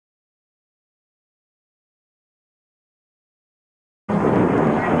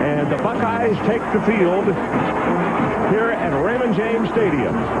And the Buckeyes take the field here at Raymond James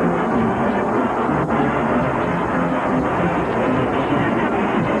Stadium.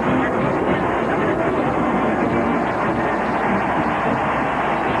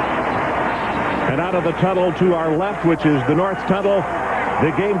 And out of the tunnel to our left, which is the North Tunnel,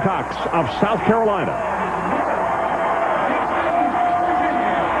 the Gamecocks of South Carolina.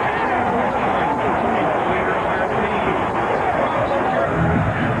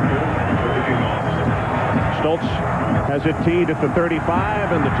 Stoltz has it teed at the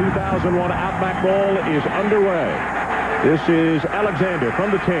 35, and the 2001 Outback Bowl is underway. This is Alexander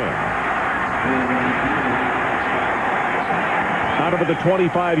from the 10. Out of the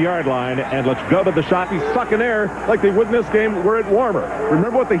 25-yard line, and let's go to the shot. He's sucking air like they would in this game were it warmer.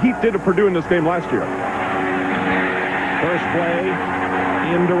 Remember what the Heat did to Purdue in this game last year. First play,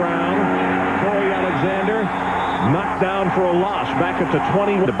 end around. Corey Alexander knocked down for a loss back at the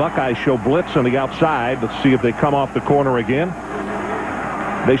 20. The Buckeyes show blitz on the outside. Let's see if they come off the corner again.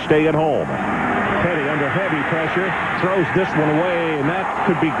 They stay at home. Petty under heavy pressure throws this one away, and that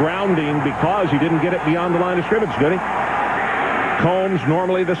could be grounding because he didn't get it beyond the line of scrimmage, did he? Combs,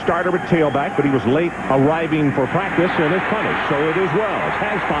 normally the starter at tailback, but he was late arriving for practice and is punished. So it is Wells.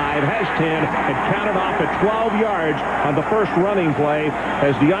 Has 5, has 10, and counted off at 12 yards on the first running play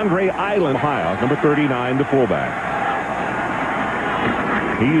as DeAndre Island, Ohio, number 39, the fullback.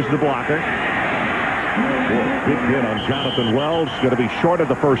 He's the blocker. Big hit on Jonathan Wells. Going to be short of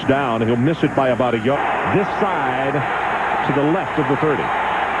the first down. He'll miss it by about a yard. This side to the left of the 30.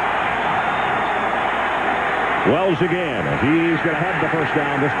 Wells again. He's going to have the first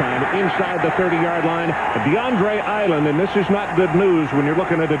down this time inside the 30-yard line. DeAndre Island, and this is not good news when you're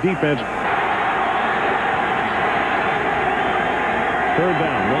looking at a defense. Third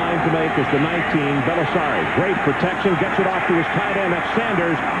down, line to make is the 19, Belisari. Great protection, gets it off to his tight end, that's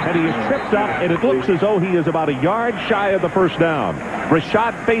Sanders, and he is tripped up, and it looks as though he is about a yard shy of the first down.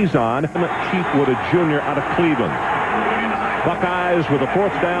 Rashad Faison, Chiefwood, a junior out of Cleveland. Buckeyes with a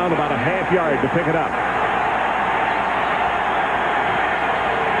fourth down, about a half yard to pick it up.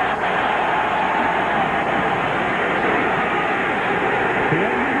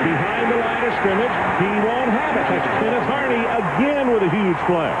 Scrimmage. He won't have it. That's Kenneth Harney again with a huge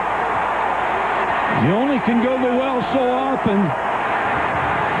play. You only can go to Wells so often.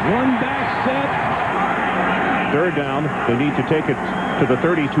 One back set. Third down. They need to take it to the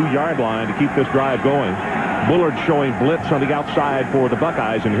 32-yard line to keep this drive going. Bullard showing blitz on the outside for the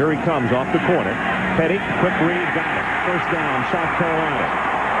Buckeyes, and here he comes off the corner. Petty, quick read, got it. First down, South Carolina.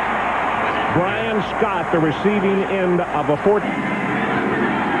 Brian Scott, the receiving end of a 14.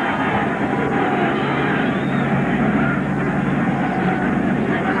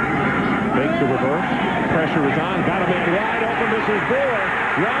 The reverse. Pressure is on. Got a man wide open. This is Brewer.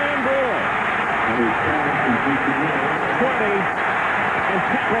 Ryan Brewer. 20. And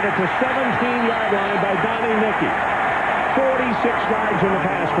tackled at the 17-yard line by Donnie Nicky. 46 yards in the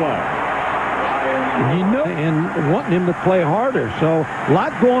pass play. You know, and wanting him to play harder. So a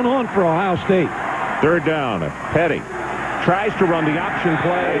lot going on for Ohio State. Third down. Petty tries to run the option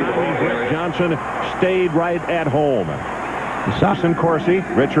play. Brett Johnson stayed right at home. Sassen Corsi,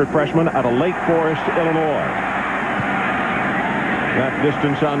 redshirt freshman out of Lake Forest, Illinois. Left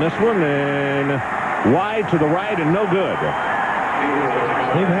distance on this one, and wide to the right and no good.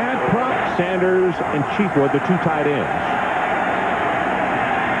 They've had prop Sanders and Chiefwood, the two tight ends.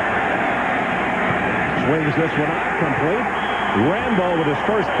 Swings this one out, complete. Rambo with his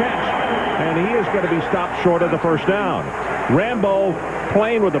first catch, and he is going to be stopped short of the first down. Rambo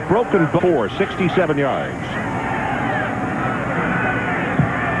playing with a broken ball, 67 yards.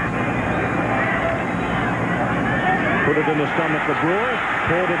 Put it in the stomach of Brewer,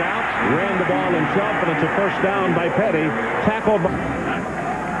 pulled it out, ran the ball himself, and it's a first down by Petty. Tackled by...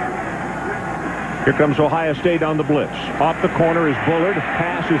 Here comes Ohio State on the blitz. Off the corner is Bullard.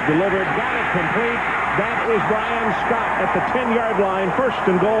 Pass is delivered. Got it complete. That is Brian Scott at the 10-yard line. First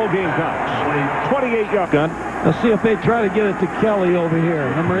and goal, Gamecocks. 28-yard gun. Let's see if they try to get it to Kelly over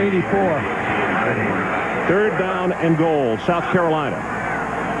here, number 84. Third down and goal, South Carolina.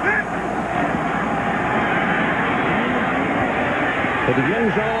 To the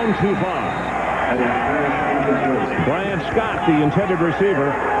end zone, too far. Brian Scott, the intended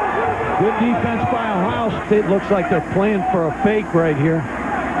receiver. Good defense by Ohio State. Looks like they're playing for a fake right here.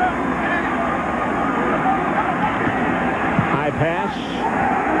 High pass.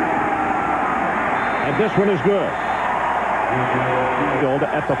 And this one is good.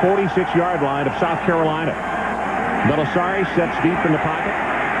 At the 46-yard line of South Carolina. Belisari sets deep in the pocket.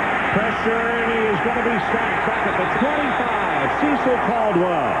 Pressure, and he is going to be sacked back at the 25. Cecil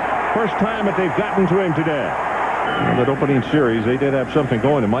Caldwell. First time that they've gotten to him today. In that opening series, they did have something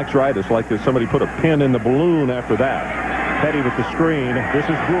going, and Mike's right. It's like somebody put a pin in the balloon after that. Petty with the screen. This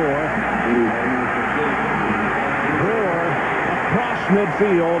is Brewer. Brewer across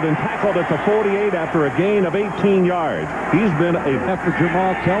midfield and tackled at the 48 after a gain of 18 yards. He's been a... After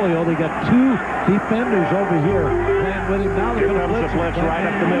Jamal Kelly, they got two defenders over here playing with him. Now they're going to blitz. Blitz right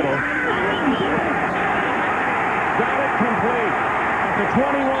up the middle. Got it complete at the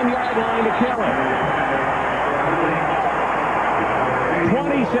 21-yard line to Kelly.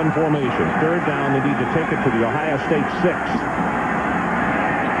 27 formation. Third down. They need to take it to the Ohio State 6.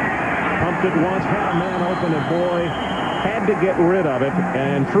 Pumped it once, had a man open, and boy, had to get rid of it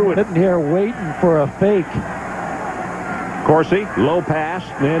and threw it. Sitting here waiting for a fake. Corsi, low pass,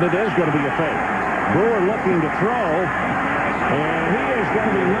 and it is going to be a fake. Brewer looking to throw, and he is going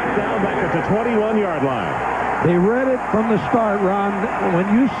to be knocked down back at the 21-yard line. They read it from the start, Ron. When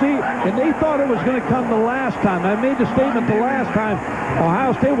you see, and they thought it was going to come the last time. I made the statement the last time.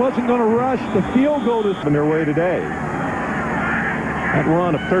 Ohio State wasn't going to rush the field goal to their way today. That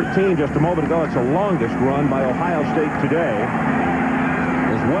run of 13 just a moment ago, it's the longest run by Ohio State today.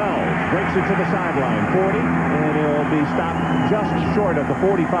 As Wells breaks it to the sideline, 40, and he'll be stopped just short of the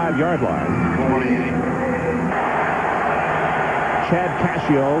 45-yard line. Chad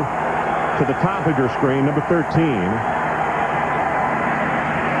Cascio to the top of your screen, number 13.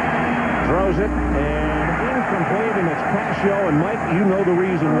 Throws it, and incomplete, and it's Cascio, and Mike, you know the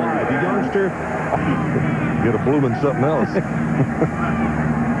reason why. The youngster... Get a blooming something else.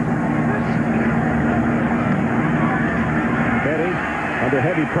 Petty, under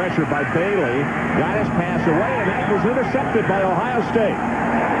heavy pressure by Bailey, got his pass away, and that was intercepted by Ohio State.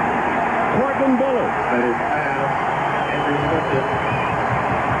 Corbin Bullard.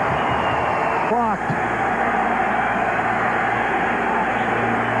 Blocked.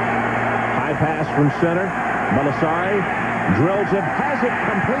 High pass from center. Belisari drills it, has it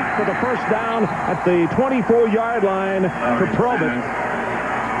complete for the first down at the 24-yard line to Probert.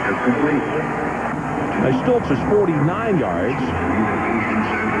 Stoltz is 49 yards.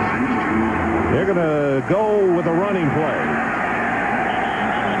 They're going to go with a running play.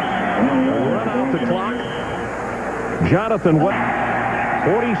 Run out the clock. Jonathan Webb.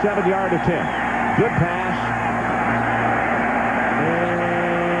 47-yard attempt. Good pass.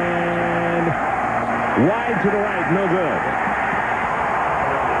 And wide to the right. No good.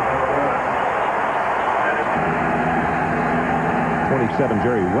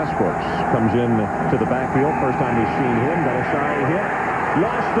 Jerry Westbrooks comes in to the backfield. First time we've seen him. Belisari hit.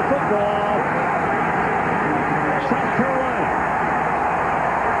 Lost the football. South Carolina.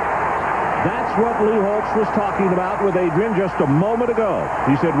 That's what Lou Holtz was talking about with Adrian just a moment ago.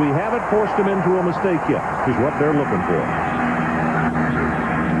 He said, we haven't forced him into a mistake yet, is what they're looking for.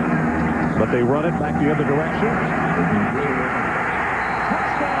 But they run it back the other direction.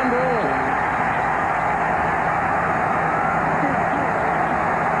 Touchdown ball.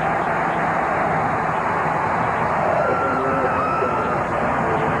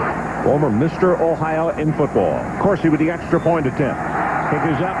 Former Mr. Ohio in football. Corsi with the extra point attempt. Kick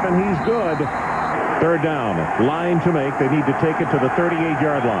is up, and he's good. Third down. Line to make. They need to take it to the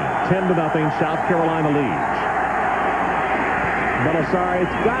 38-yard line. 10-0. South Carolina leads. Belisari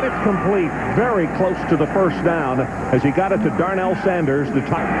got it complete. Very close to the first down as he got it to Darnell Sanders, the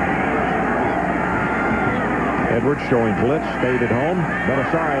top. Edwards showing blitz. Stayed at home.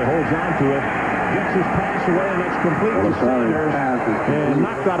 Belisari holds on to it. Gets his pass away, and it's complete to Sanders. And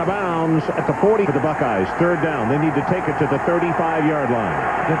knocked out of bounds at the 40 for the Buckeyes. Third down. They need to take it to the 35-yard line.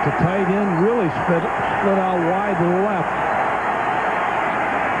 Get the tight end really split out wide to the left.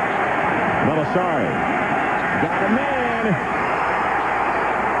 Belisari got a man.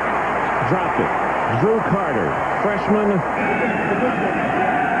 Dropped it. Drew Carter, freshman.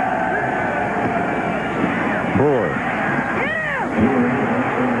 Brewer.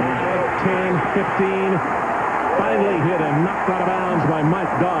 10, 15. Finally hit and knocked out of bounds by Mike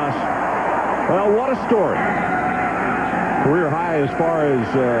Doss. Well, what a story. Career high as far as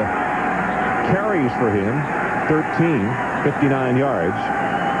carries for him. 13, 59 yards.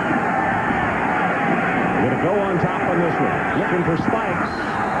 Going to go on top on this one. Looking for spikes.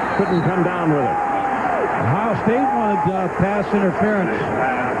 Couldn't come down with it. Ohio State wanted pass interference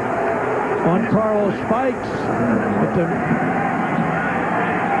on Carlos Spikes. But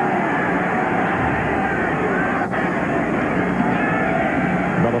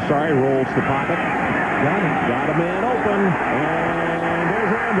Belisari rolls the pocket. Got a man open. And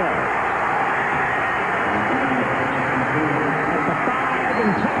there's Rambo. At the 5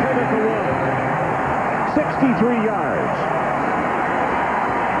 and 10 of the 63 yards.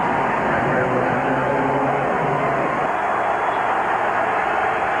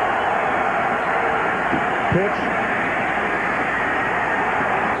 Pitch.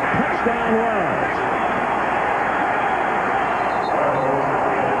 Touchdown runs.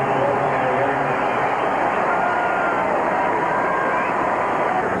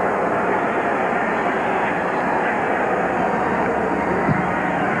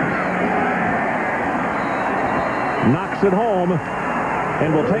 Knocks it home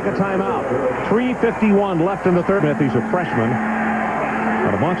and will take a timeout. 3:51 left in the third. He's a freshman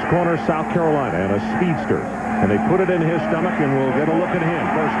out of Moncks Corner, South Carolina, and a speedster. And they put it in his stomach, and we'll get a look at him.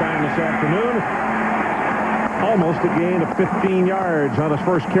 First time this afternoon. Almost a gain of 15 yards on his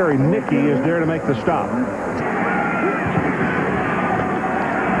first carry. Nicky is there to make the stop.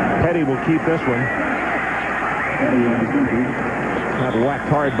 Petty will keep this one. Got whacked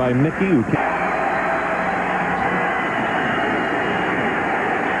hard by Nicky, who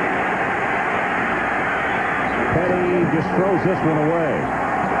just throws this one away.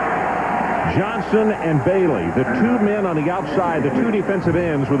 Johnson and Bailey, the two men on the outside, the two defensive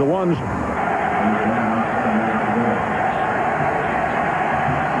ends, were the ones.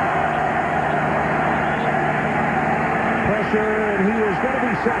 Pressure, and he is going to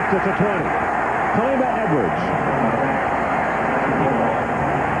be sacked at the 20. Kalima Edwards.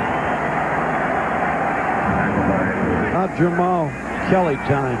 Not Jamal Kelly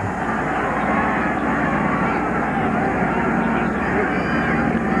time.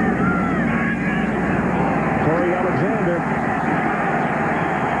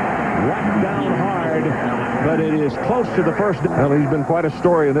 But it is close to the first. Well, he's been quite a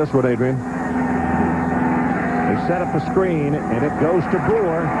story in this one, Adrian. They set up a screen, and it goes to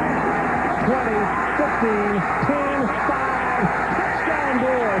Brewer. 20, 15, 10, 5. Touchdown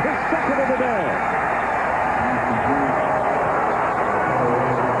Brewer, his second of the day.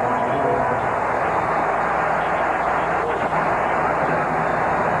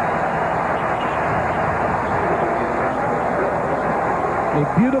 A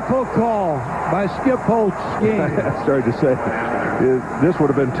beautiful call by Skip Holtz. I started to say, this would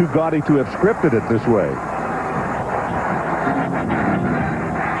have been too gaudy to have scripted it this way.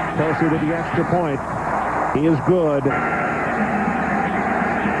 Kelsey with the extra point. He is good.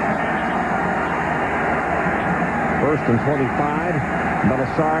 First and 25.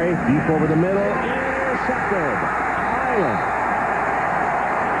 Belisari deep over the middle. Intercepted. Island.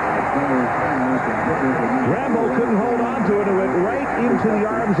 Rambo couldn't hold on to it. It went right into the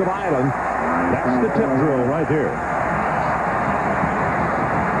arms of Island. That's the tip drill right here.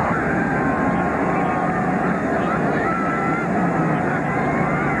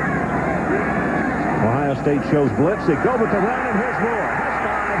 Ohio State shows blitz. They go with the run, and here's Moore. Has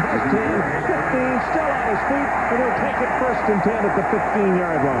 5, has 10, 15, still on his feet, and he'll take it first and 10 at the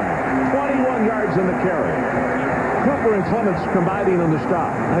 15-yard line. 21 yards in the carry. Cooper and Clements combining on the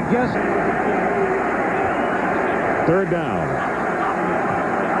stop. I guess. Third down.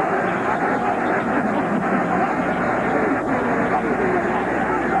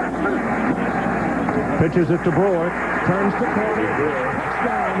 Pitches it to Brewer. Turns to Cody.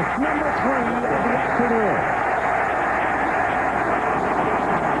 Touchdown. Number 3 of the afternoon.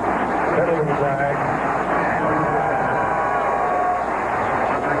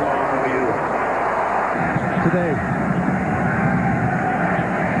 Today.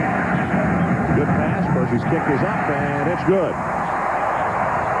 Good pass. Percy's kick is up, and it's good.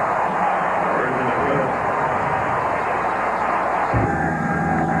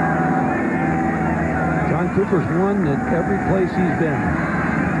 John Cooper's won at every place he's been.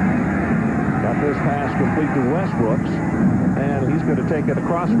 Got this pass complete to Westbrooks, and he's going to take it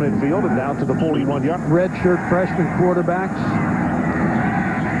across midfield and down to the 41-yard. Redshirt freshman quarterbacks.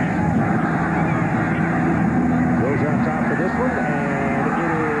 This one, and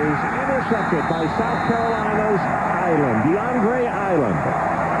it is intercepted by South Carolina's Island, DeAndre Island.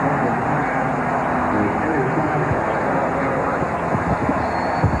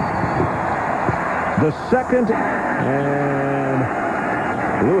 The second, and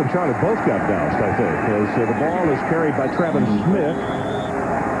Lou and Charlie both got doused, I think, as the ball is carried by Trevin Smith.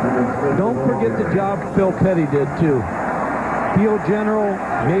 Don't forget the job Phil Petty did, too. Field general,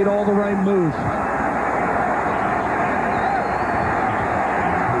 made all the right moves.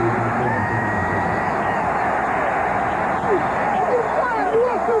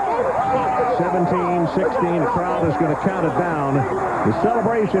 17-16, the crowd is going to count it down. The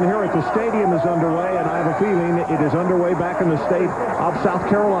celebration here at the stadium is underway, and I have a feeling it is underway back in the state of South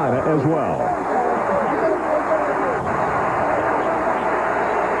Carolina as well.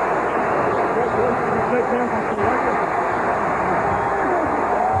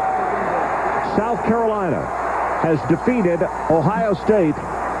 South Carolina has defeated Ohio State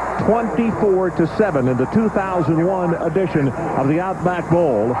 24-7 in the 2001 edition of the Outback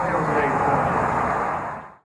Bowl.